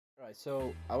Alright,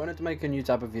 so I wanted to make a new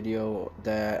type of video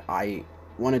that I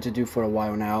wanted to do for a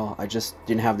while now. I just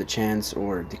didn't have the chance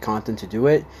or the content to do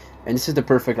it, and this is the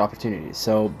perfect opportunity.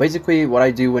 So basically what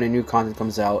I do when a new content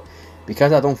comes out,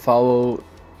 because I don't follow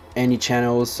any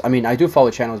channels, I mean I do follow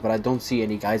channels, but I don't see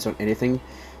any guides on anything,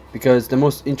 because the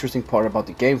most interesting part about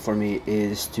the game for me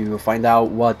is to find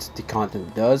out what the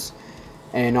content does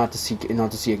and not to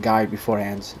see a guide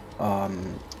beforehand.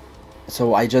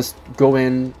 So I just go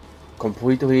in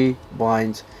completely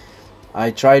blind.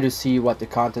 I try to see what the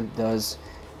content does,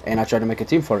 and I try to make a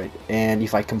team for it. And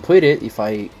if I complete it, if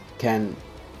I can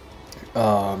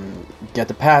get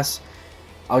the pass,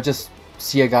 I'll just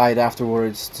see a guide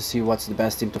afterwards to see what's the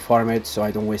best team to farm it, so I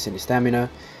don't waste any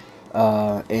stamina.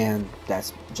 And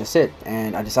that's just it.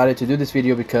 And I decided to do this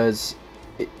video because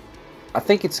I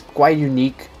think it's quite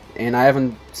unique, and I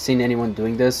haven't seen anyone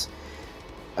doing this.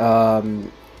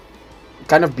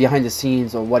 Kind of behind the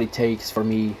scenes of what it takes for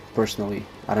me personally.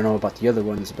 I don't know about the other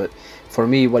ones, but for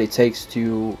me, what it takes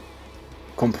to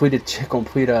complete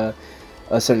a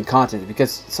certain content,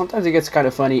 because sometimes it gets kind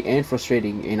of funny and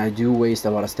frustrating, and I do waste a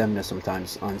lot of stamina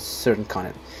sometimes on certain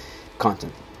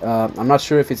content. I'm not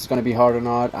sure if it's gonna be hard or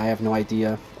not. I have no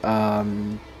idea.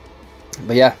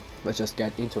 But yeah, let's just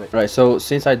get into it. Right. So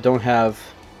since I don't have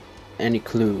any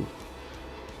clue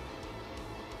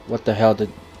what the hell the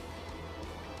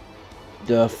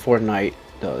Fortnite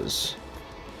does,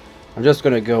 I'm just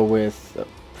gonna go with a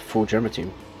full Germa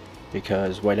team,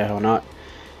 because why the hell not?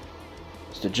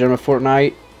 It's the Germa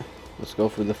Fortnite. Let's go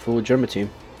for the full Germa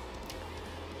team.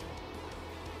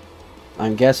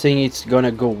 I'm guessing it's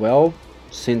gonna go well,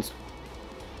 since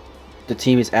the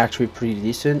team is actually pretty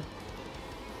decent,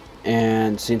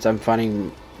 and since I'm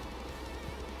finding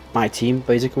my team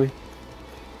basically.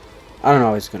 I don't know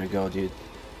how it's gonna go, dude.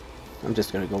 I'm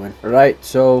just gonna go in. Alright,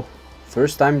 so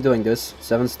first time doing this,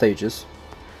 7 stages.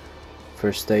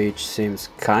 First stage seems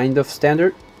kind of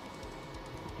standard.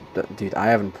 Dude, I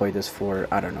haven't played this for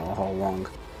I don't know how long.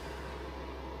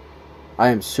 I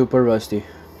am super rusty.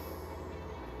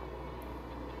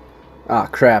 Ah,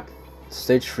 crap.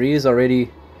 Stage 3 is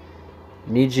already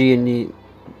Niji and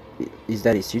is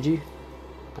that Isiji?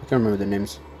 I can't remember the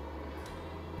names.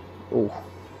 Oh.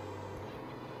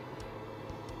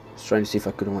 I was trying to see if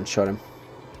I could one-shot him.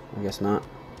 I guess not.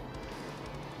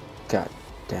 God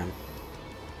damn.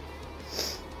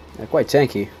 They're quite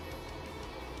tanky.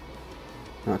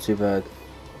 Not too bad.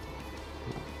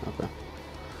 Okay.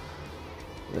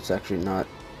 That's actually not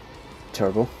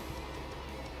terrible.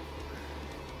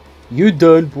 You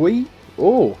done, boy?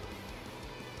 Oh.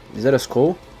 Is that a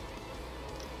skull?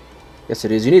 Yes,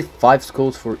 it is. You need 5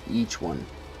 skulls for each one.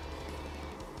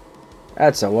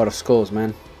 That's a lot of skulls,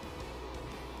 man.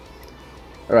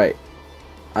 Alright.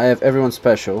 I have everyone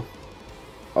special.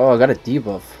 Oh, I got a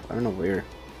debuff. I don't know where.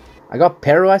 I got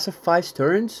paralyzed for 5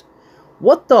 turns?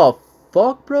 What the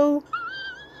fuck, bro?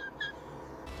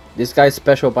 This guy's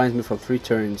special binds me for 3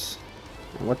 turns.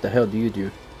 And what the hell do?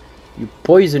 You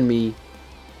poison me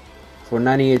for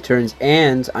 98 turns,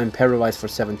 and I'm paralyzed for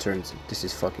 7 turns. This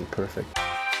is fucking perfect.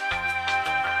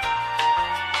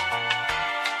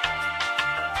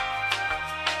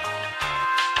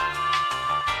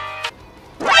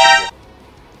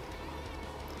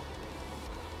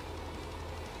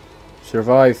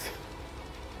 Survive.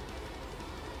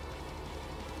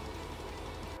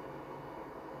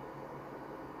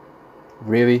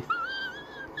 Really?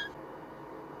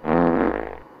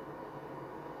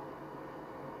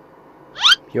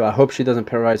 Yo, I hope she doesn't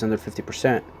paralyze under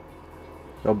 50%.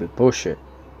 That'll be bullshit.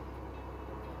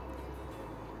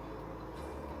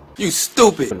 You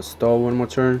stupid! I'm gonna stall one more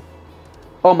turn.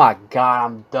 Oh my god,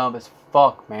 I'm dumb as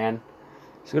fuck, man.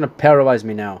 She's gonna paralyze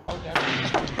me now.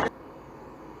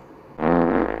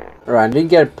 Alright, I didn't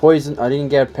get poisoned. I didn't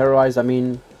get paralyzed. I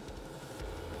mean,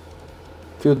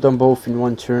 killed them both in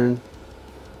 1 turn.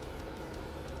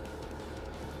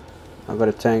 I got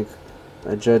a tank.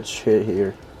 A judge hit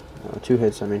here. 2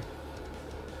 hits, I mean.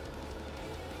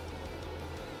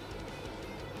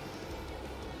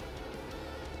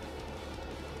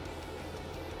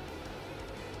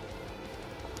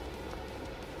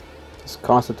 It's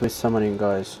constantly summoning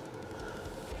guys.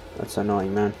 That's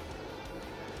annoying, man.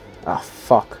 Ah,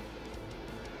 fuck.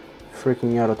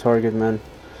 Freaking out of target, man.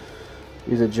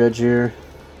 Use a judge here.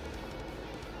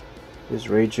 Use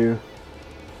Reiju.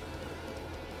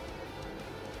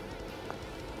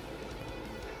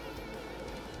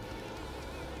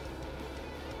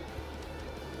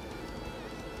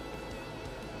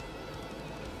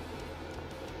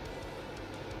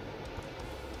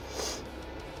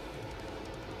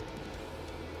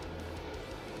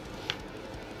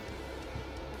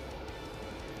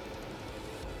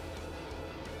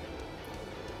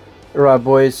 Alright,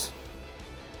 boys.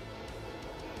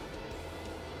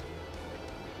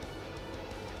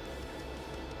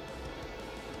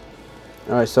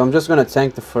 Alright, so I'm just gonna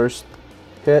tank the first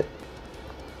hit.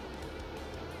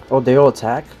 Oh, they all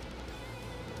attack?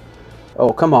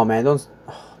 Oh, come on, man. Don't...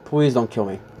 Please don't kill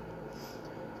me.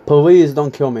 Please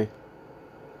don't kill me.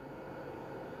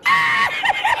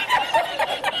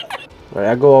 Right,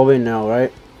 I go all in now,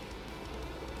 right?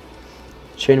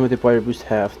 Chain multiplier boost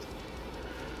halved.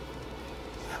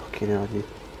 Fucking hell, dude.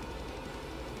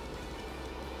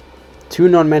 2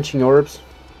 non-matching orbs.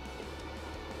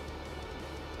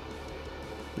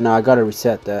 Nah, I gotta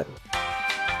reset that.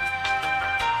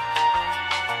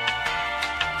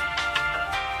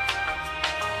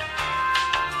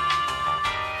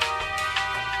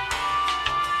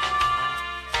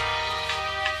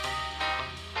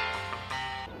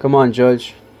 Come on,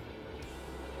 Judge.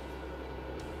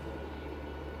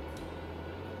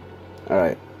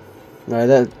 Alright. Alright,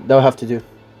 that'll have to do.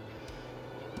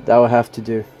 That will have to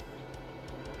do.